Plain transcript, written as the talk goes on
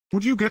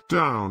Would you get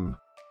down?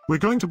 We're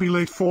going to be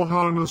late for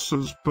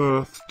Hannes's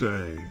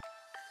birthday.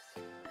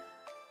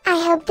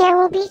 I hope there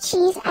will be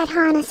cheese at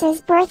Hannes's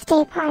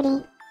birthday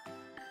party.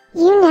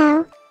 You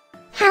know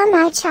how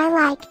much I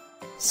like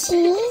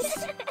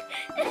cheese.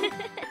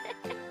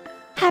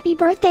 Happy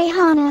birthday,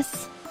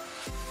 Hannes.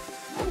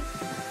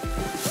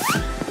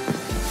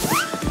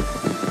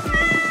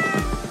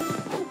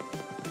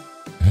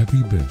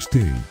 Happy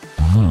birthday,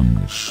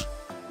 Hannes.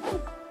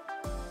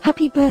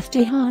 Happy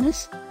birthday,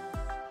 Hannes.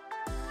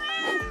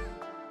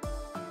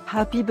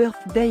 Happy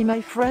birthday,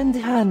 my friend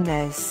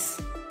Hannes.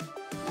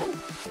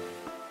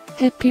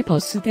 Happy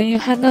birthday,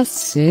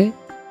 Hannes.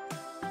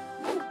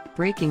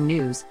 Breaking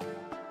news.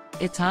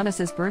 It's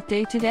Hannes's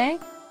birthday today?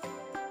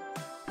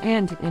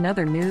 And in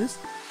other news,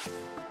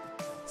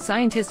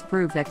 scientists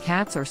prove that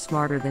cats are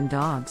smarter than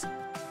dogs.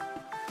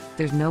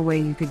 There's no way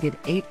you could get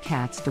 8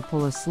 cats to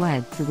pull a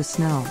sled through the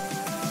snow.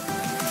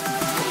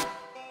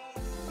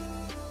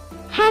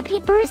 Happy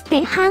birthday,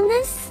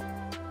 Hannes.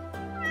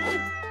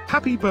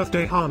 Happy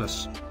birthday,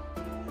 Hannes.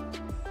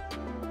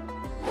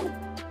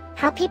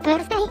 Happy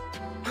birthday,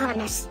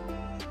 Hannes.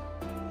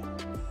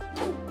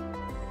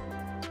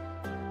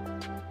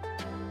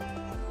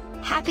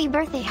 Happy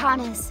birthday,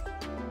 Hannes.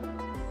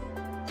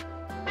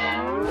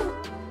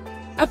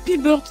 Happy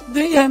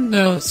birthday,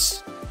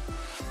 Hannes.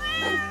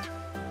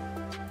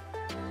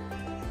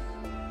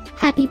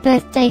 Happy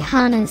birthday,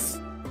 Hannes.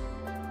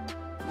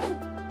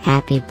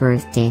 Happy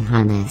birthday,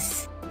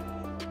 Hannes.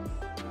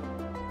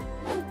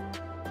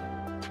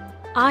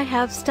 I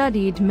have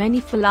studied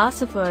many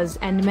philosophers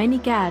and many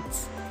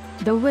cats.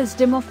 The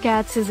wisdom of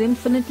cats is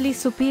infinitely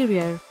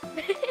superior.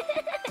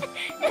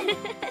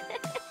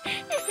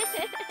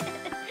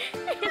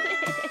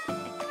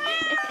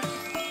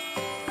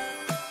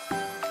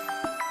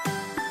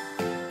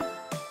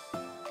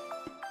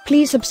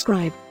 Please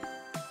subscribe,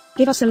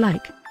 give us a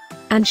like,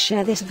 and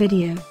share this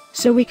video,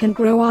 so we can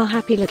grow our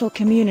happy little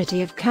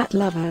community of cat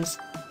lovers.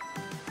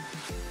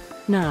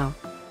 Now,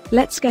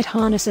 let's get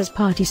Hannes's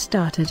party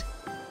started.